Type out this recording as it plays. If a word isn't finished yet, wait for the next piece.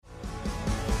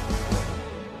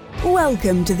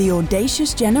Welcome to the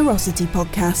Audacious Generosity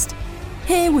Podcast.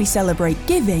 Here we celebrate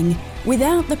giving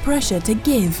without the pressure to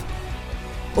give.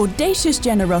 Audacious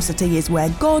generosity is where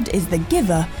God is the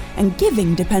giver and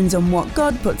giving depends on what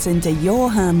God puts into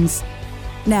your hands.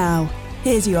 Now,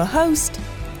 here's your host,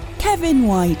 Kevin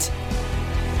White.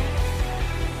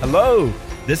 Hello,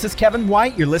 this is Kevin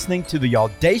White. You're listening to the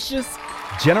Audacious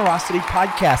Generosity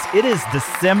Podcast. It is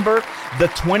December the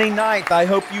 29th. I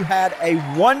hope you had a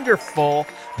wonderful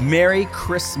Merry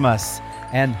Christmas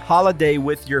and holiday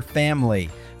with your family.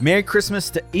 Merry Christmas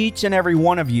to each and every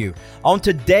one of you. On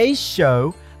today's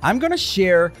show, I'm going to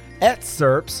share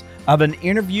excerpts of an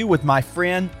interview with my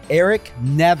friend Eric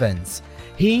Nevins.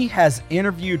 He has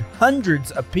interviewed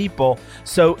hundreds of people,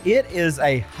 so it is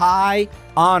a high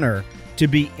honor to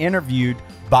be interviewed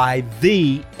by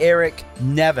the Eric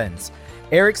Nevins.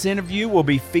 Eric's interview will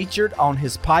be featured on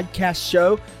his podcast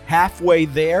show, Halfway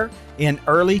There, in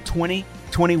early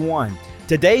 2021.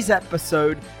 Today's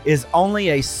episode is only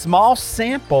a small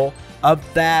sample of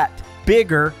that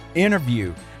bigger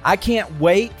interview. I can't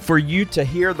wait for you to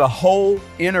hear the whole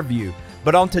interview.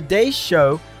 But on today's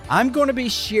show, I'm going to be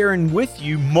sharing with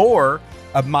you more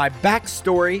of my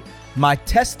backstory, my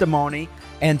testimony,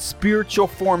 and spiritual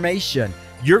formation.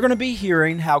 You're going to be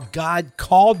hearing how God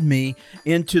called me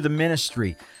into the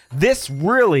ministry. This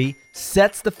really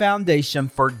sets the foundation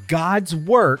for God's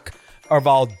work of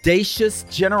audacious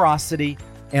generosity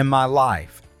in my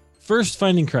life. First,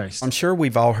 finding Christ. I'm sure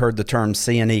we've all heard the term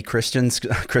C&E Christians,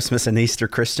 Christmas and Easter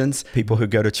Christians, people who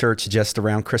go to church just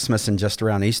around Christmas and just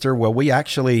around Easter. Well, we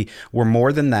actually were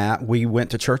more than that. We went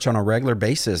to church on a regular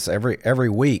basis every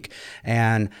week.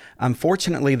 And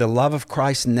unfortunately, the love of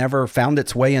Christ never found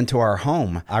its way into our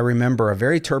home. I remember a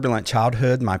very turbulent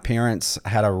childhood. My parents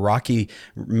had a rocky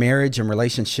marriage and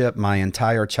relationship my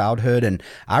entire childhood. And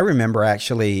I remember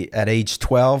actually at age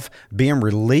 12 being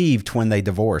relieved when they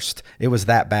divorced. It was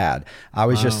that bad. I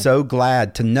was just so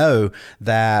glad to know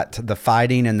that the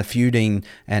fighting and the feuding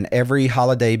and every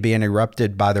holiday being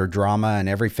erupted by their drama and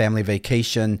every family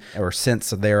vacation or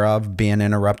sense thereof being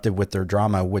interrupted with their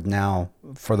drama would now,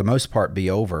 for the most part, be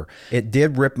over. It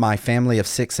did rip my family of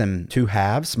 6 in 2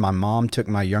 halves. My mom took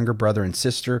my younger brother and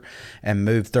sister and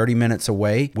moved 30 minutes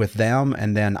away with them.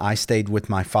 And then I stayed with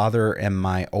my father and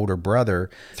my older brother.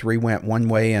 3 went one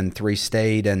way and 3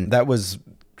 stayed. And that was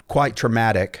quite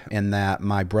traumatic in that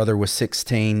my brother was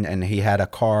 16 and he had a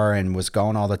car and was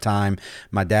gone all the time.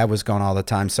 My dad was gone all the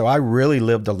time. So I really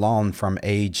lived alone from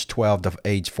age 12 to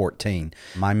age 14.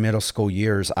 My middle school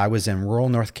years, I was in rural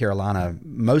North Carolina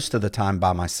most of the time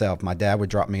by myself. My dad would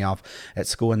drop me off at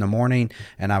school in the morning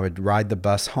and I would ride the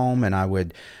bus home and I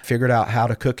would figure out how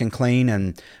to cook and clean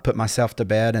and put myself to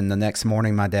bed. And the next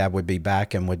morning, my dad would be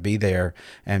back and would be there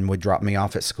and would drop me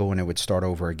off at school and it would start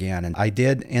over again. And I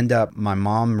did end up, my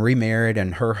mom remarried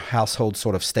and her household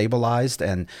sort of stabilized.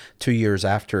 And 2 years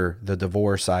after the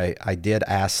divorce, I did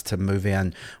ask to move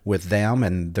in with them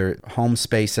and their home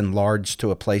space enlarged to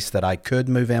a place that I could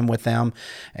move in with them.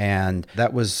 And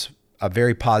that was a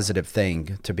very positive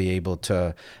thing to be able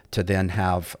to then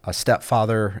have a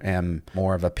stepfather and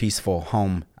more of a peaceful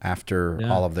home after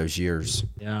all of those years.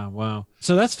 Yeah, wow.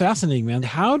 So that's fascinating, man.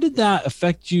 How did that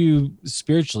affect you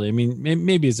spiritually? I mean,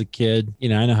 maybe as a kid, I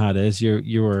know how it is.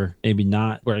 You were maybe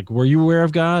not, were you aware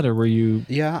of God or were you?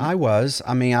 Yeah, I was.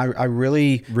 I mean, I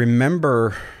really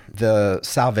remember the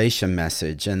salvation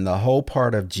message and the whole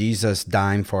part of Jesus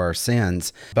dying for our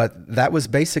sins. But that was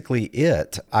basically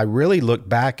it. I really looked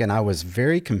back and I was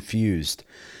very confused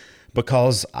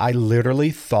because I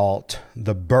literally thought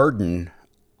the burden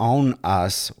on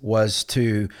us was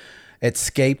to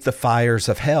escape the fires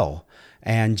of hell.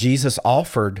 And Jesus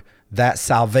offered that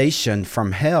salvation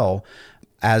from hell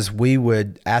as we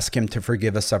would ask him to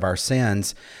forgive us of our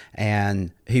sins,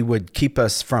 and he would keep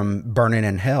us from burning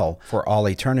in hell for all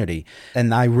eternity.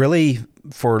 And I really,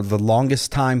 for the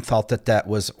longest time, thought that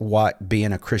was what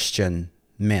being a Christian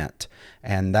meant.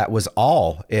 And that was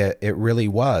all it really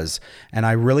was. And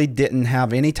I really didn't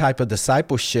have any type of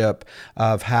discipleship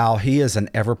of how he is an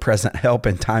ever-present help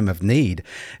in time of need.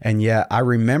 And yet I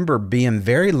remember being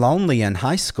very lonely in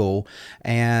high school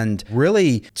and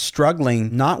really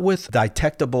struggling, not with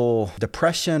detectable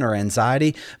depression or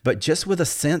anxiety, but just with a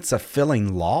sense of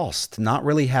feeling lost, not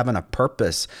really having a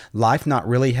purpose, life not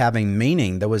really having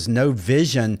meaning. There was no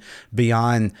vision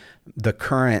beyond the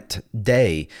current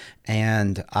day.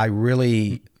 And I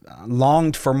really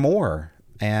longed for more.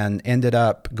 and ended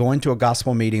up going to a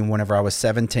gospel meeting whenever I was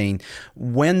 17.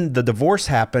 When the divorce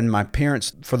happened, my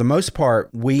parents, for the most part,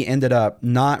 we ended up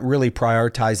not really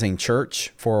prioritizing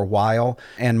church for a while.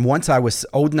 And once I was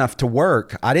old enough to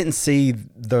work, I didn't see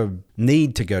the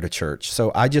need to go to church.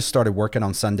 So I just started working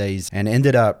on Sundays and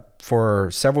ended up for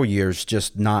several years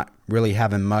just not really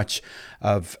having much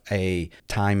of a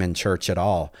time in church at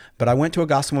all. But I went to a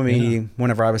gospel meeting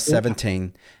whenever I was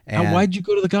 17. And why'd you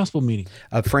go to the gospel meeting?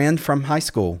 a friend from high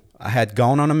school had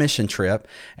gone on a mission trip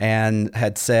and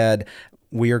had said,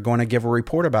 we are going to give a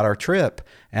report about our trip,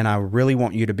 and I really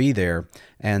want you to be there.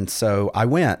 And so I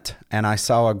went, and I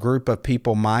saw a group of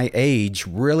people my age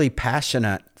really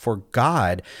passionate for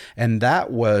God, and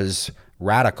that was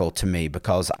radical to me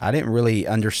because I didn't really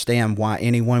understand why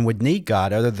anyone would need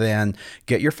God other than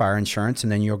get your fire insurance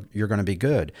and then you're going to be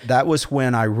good. That was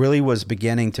when I really was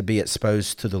beginning to be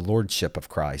exposed to the lordship of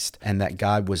Christ, and that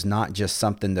God was not just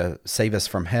something to save us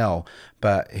from hell,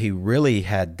 but he really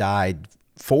had died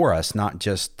for us, not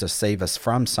just to save us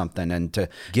from something and to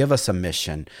give us a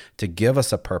mission, to give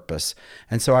us a purpose.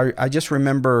 And so I just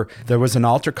remember there was an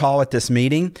altar call at this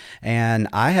meeting, and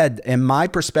I had, in my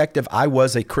perspective, I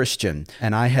was a Christian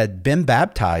and I had been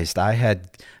baptized. I had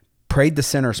prayed the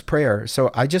sinner's prayer. So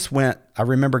I just went, I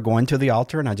remember going to the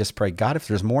altar and I just prayed, God, if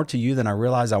there's more to you than I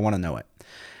realize, I want to know it.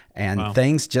 And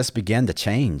things just began to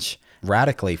change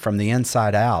radically from the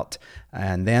inside out.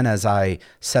 And then as I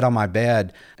sat on my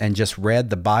bed and just read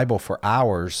the Bible for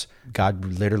hours, God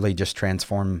literally just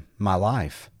transformed my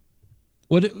life.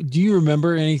 What do you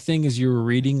remember anything as you were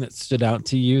reading that stood out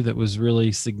to you that was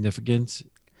really significant?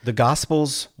 The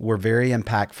Gospels were very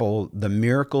impactful. The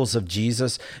miracles of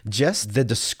Jesus, just the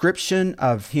description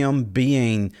of him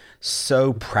being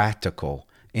so practical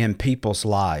in people's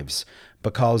lives.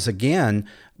 Because again,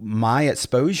 my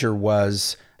exposure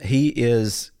was he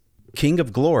is King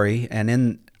of glory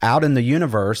and out in the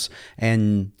universe.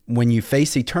 And when you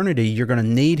face eternity, you're going to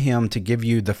need him to give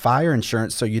you the fire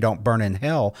insurance so you don't burn in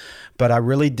hell. But I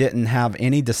really didn't have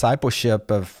any discipleship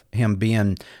of him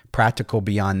being practical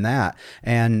beyond that.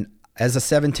 And as a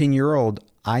 17-year-old,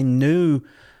 I knew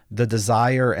the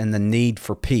desire and the need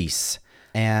for peace.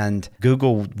 And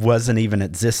Google wasn't even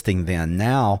existing then.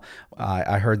 Now,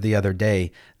 I heard the other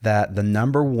day that the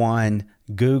number one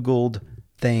Googled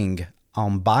thing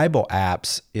on Bible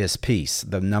apps is peace.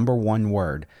 The number one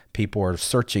word people are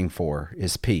searching for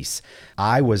is peace.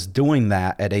 I was doing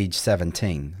that at age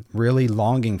 17, really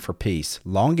longing for peace,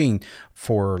 longing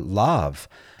for love.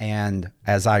 And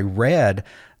as I read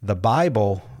the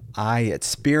Bible, I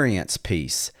experienced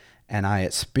peace. And I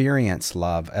experienced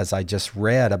love as I just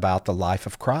read about the life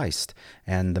of Christ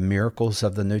and the miracles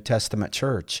of the New Testament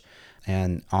church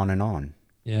and on and on.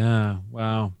 Yeah.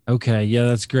 Wow. Okay. Yeah,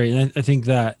 that's great. And I think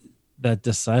that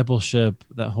discipleship,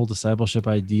 that whole discipleship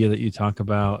idea that you talk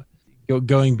about,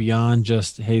 going beyond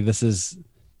just, hey, this is,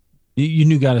 you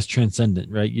knew God as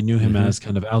transcendent, right? You knew him as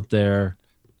kind of out there,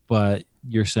 but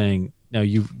you're saying, no,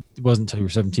 it wasn't until you were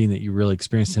 17 that you really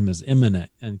experienced him as imminent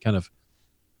and kind of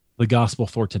the gospel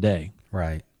for today.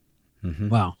 Right. Mm-hmm.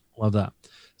 Wow. Love that.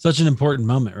 Such an important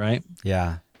moment, right?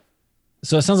 Yeah.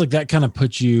 So it sounds like that kind of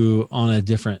put you on a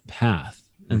different path.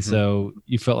 And so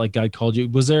you felt like God called you.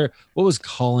 What was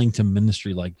calling to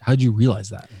ministry like? How'd you realize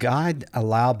that? God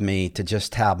allowed me to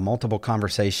just have multiple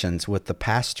conversations with the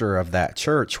pastor of that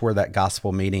church where that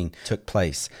gospel meeting took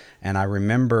place. And I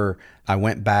remember I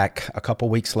went back a couple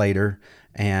weeks later,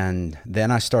 and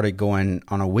then I started going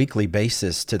on a weekly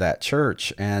basis to that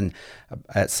church. And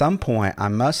at some point, I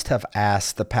must have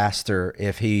asked the pastor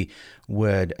if he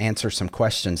would answer some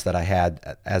questions that I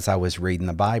had as I was reading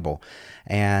the Bible.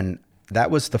 And that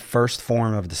was the first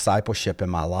form of discipleship in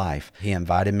my life. He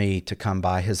invited me to come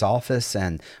by his office,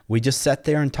 and we just sat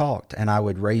there and talked. And I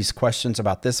would raise questions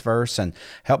about this verse and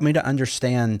help me to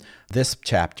understand this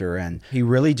chapter. And he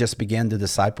really just began to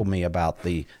disciple me about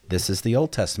this is the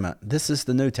Old Testament, this is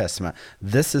the New Testament,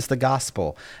 this is the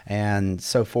gospel, and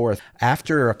so forth.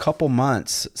 After a couple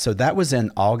months, so that was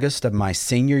in August of my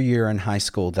senior year in high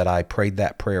school that I prayed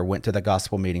that prayer, went to the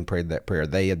gospel meeting, prayed that prayer.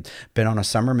 They had been on a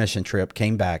summer mission trip,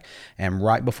 came back, and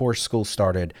right before school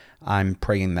started, I'm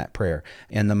praying that prayer.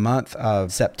 In the month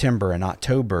of September and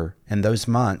October, in those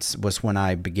months was when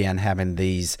I began having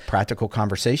these practical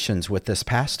conversations with this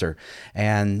pastor.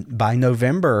 And by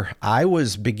November, I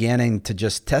was beginning to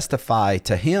just testify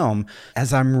to him.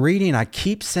 As I'm reading, I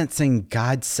keep sensing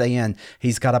God saying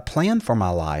he's got a plan for my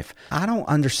life. I don't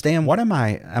understand. What am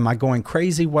I going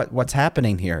crazy? What's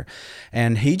happening here?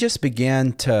 And he just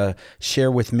began to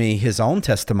share with me his own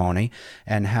testimony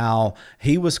and how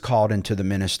he was called into the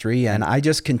ministry. And I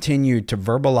just continued to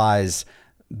verbalize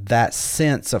that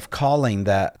sense of calling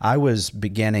that I was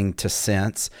beginning to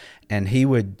sense, and he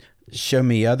would show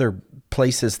me other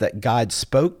places that God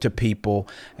spoke to people.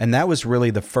 And that was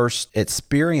really the first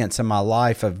experience in my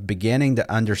life of beginning to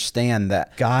understand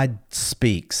that God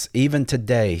speaks. Even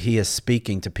today, he is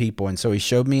speaking to people. And so he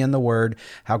showed me in the Word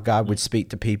how God would speak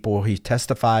to people. He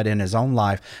testified in his own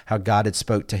life how God had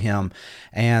spoke to him.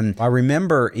 And I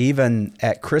remember even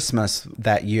at Christmas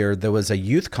that year, there was a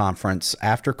youth conference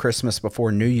after Christmas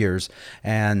before New Year's.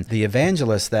 And the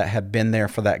evangelist that had been there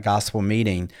for that gospel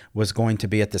meeting was going to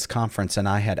be at this conference. And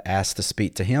I had asked to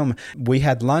speak to him. We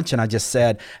had lunch and I just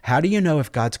said, how do you know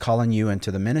if God's calling you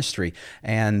into the ministry?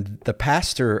 And the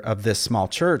pastor of this small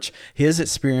church, his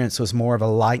experience was more of a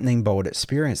lightning bolt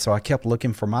experience. So I kept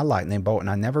looking for my lightning bolt,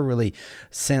 and I never really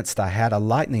sensed I had a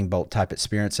lightning bolt type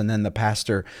experience. And then the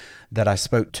pastor that I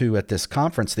spoke to at this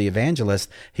conference, the evangelist,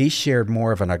 he shared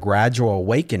more of a gradual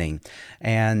awakening.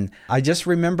 And I just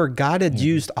remember God had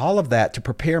used all of that to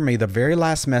prepare me. The very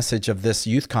last message of this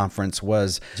youth conference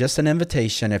was just an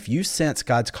invitation. If you sense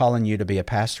God's calling you to be a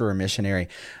pastor or missionary,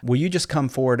 will you just come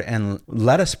forward and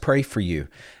let us pray for you?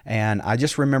 And I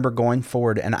just remember going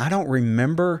forward, and I don't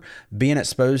remember being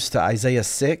exposed to Isaiah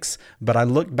 6, but I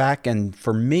look back, and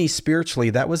for me, spiritually,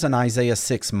 that was an Isaiah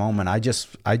 6 moment. I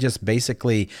just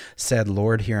basically said,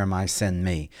 Lord, here am I, send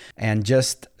me. And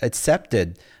just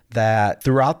accepted that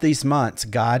throughout these months,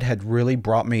 God had really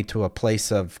brought me to a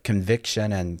place of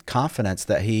conviction and confidence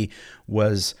that he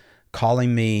was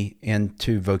calling me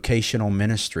into vocational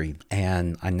ministry.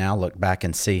 And I now look back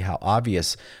and see how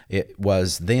obvious it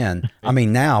was then. I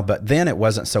mean now, but then it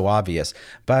wasn't so obvious.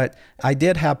 But I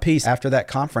did have peace. After that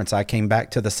conference, I came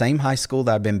back to the same high school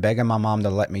that I've been begging my mom to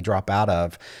let me drop out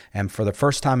of. And for the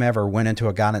first time ever, went into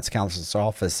a guidance counselor's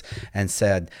office and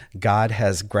said, God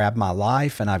has grabbed my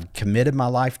life and I've committed my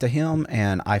life to him,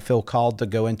 and I feel called to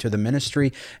go into the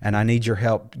ministry, and I need your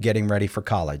help getting ready for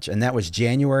college. And that was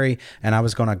January, and I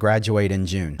was going to graduate in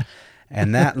June.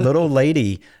 And that little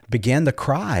lady began to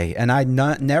cry. And I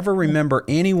never remember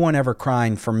anyone ever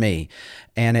crying for me.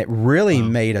 And it really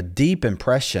made a deep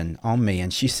impression on me.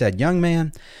 And she said, young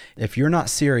man, if you're not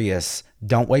serious,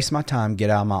 don't waste my time, get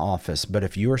out of my office. But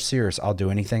if you are serious, I'll do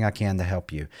anything I can to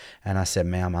help you. And I said,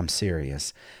 ma'am, I'm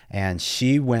serious. And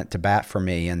she went to bat for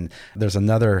me. And there's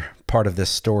another part of this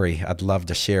story I'd love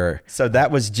to share. So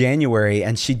that was January,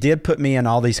 and she did put me in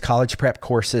all these college prep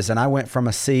courses. And I went from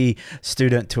a C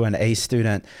student to an A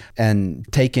student and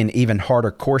taking even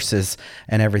harder courses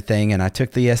and everything. And I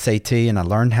took the SAT, and I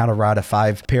learned how to write a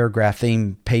 5-paragraph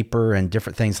theme paper and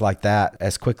different things like that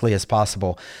as quickly as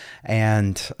possible.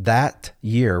 And that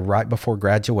year, right before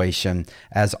graduation,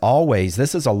 as always,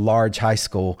 this is a large high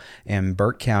school in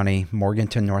Burke County,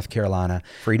 Morganton, North Carolina,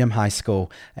 Freedom High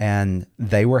School, and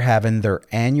they were having their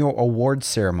annual award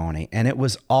ceremony. And it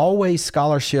was always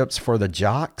scholarships for the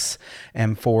jocks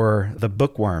and for the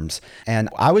bookworms. And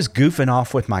I was goofing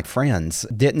off with my friends,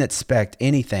 didn't expect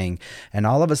anything. And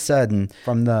all of a sudden,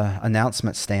 from the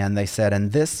announcement stand, they said,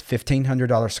 and this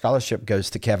 $1,500 scholarship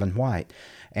goes to Kevin White.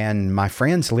 And my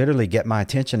friends literally get my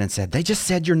attention and said, they just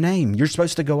said your name. You're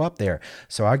supposed to go up there.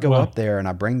 So I go up there and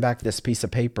I bring back this piece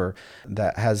of paper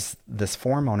that has this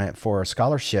form on it for a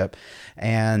scholarship.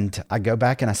 And I go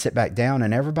back and I sit back down,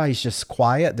 and everybody's just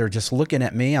quiet. They're just looking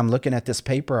at me. I'm looking at this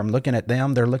paper. I'm looking at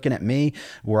them. They're looking at me.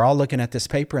 We're all looking at this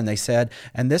paper. And they said,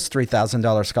 and this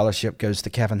 $3,000 scholarship goes to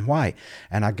Kevin White.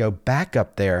 And I go back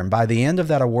up there. And by the end of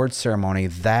that award ceremony,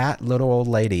 that little old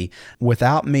lady,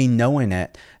 without me knowing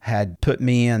it, had put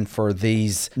me in for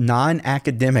these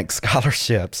non-academic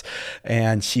scholarships,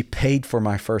 and she paid for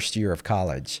my first year of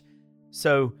college.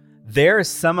 So there is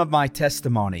some of my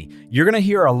testimony. You're going to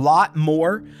hear a lot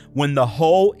more when the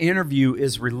whole interview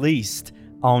is released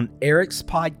on Eric's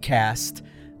podcast,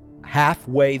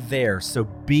 Halfway There. So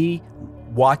be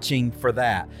watching for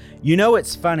that. You know,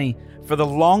 it's funny. For the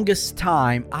longest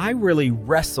time, I really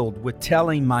wrestled with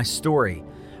telling my story.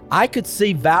 I could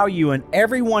see value in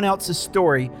everyone else's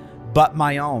story but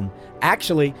my own.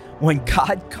 Actually, when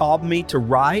God called me to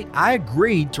write, I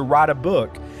agreed to write a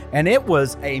book. And it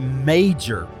was a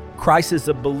major crisis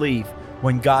of belief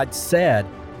when God said,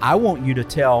 I want you to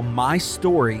tell my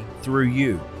story through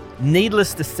you.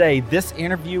 Needless to say, this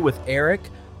interview with Eric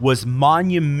was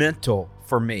monumental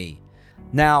for me.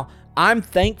 Now, I'm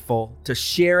thankful to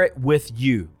share it with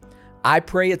you. I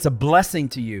pray it's a blessing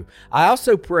to you. I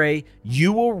also pray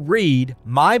you will read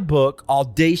my book,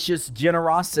 Audacious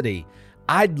Generosity.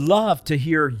 I'd love to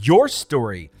hear your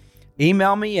story.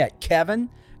 Email me at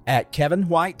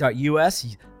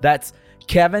kevin@kevinwhite.us. That's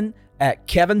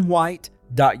kevin@kevinwhite.us.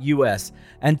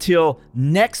 Until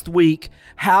next week,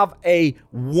 have a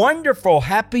wonderful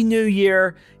Happy New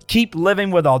Year. Keep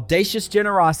living with audacious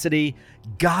generosity.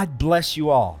 God bless you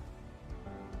all.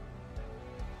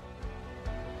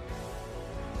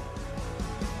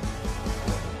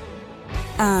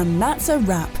 And that's a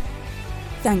wrap.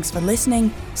 Thanks for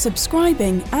listening,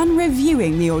 subscribing, and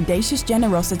reviewing the Audacious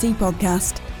Generosity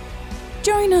podcast.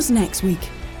 Join us next week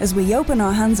as we open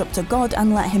our hands up to God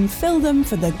and let Him fill them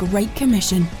for the Great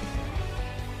Commission.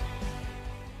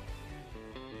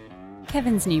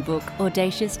 Kevin's new book,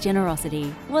 Audacious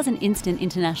Generosity, was an instant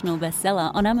international bestseller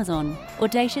on Amazon.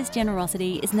 Audacious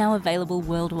Generosity is now available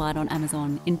worldwide on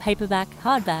Amazon in paperback,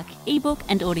 hardback, ebook,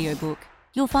 and audiobook.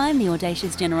 You'll find the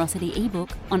Audacious Generosity ebook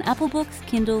on Apple Books,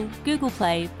 Kindle, Google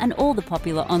Play, and all the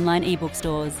popular online ebook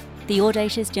stores. The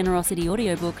Audacious Generosity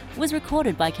audiobook was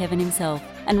recorded by Kevin himself,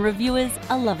 and reviewers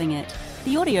are loving it.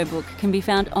 The audiobook can be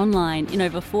found online in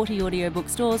over 40 audiobook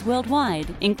stores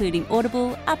worldwide, including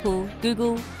Audible, Apple,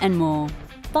 Google, and more.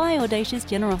 Buy Audacious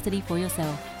Generosity for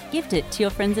yourself. Gift it to your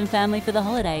friends and family for the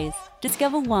holidays.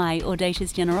 Discover why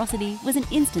Audacious Generosity was an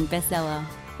instant bestseller.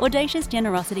 Audacious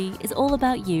Generosity is all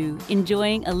about you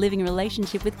enjoying a living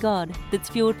relationship with God that's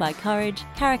fueled by courage,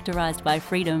 characterized by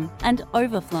freedom, and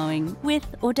overflowing with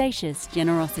audacious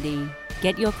generosity.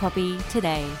 Get your copy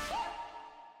today.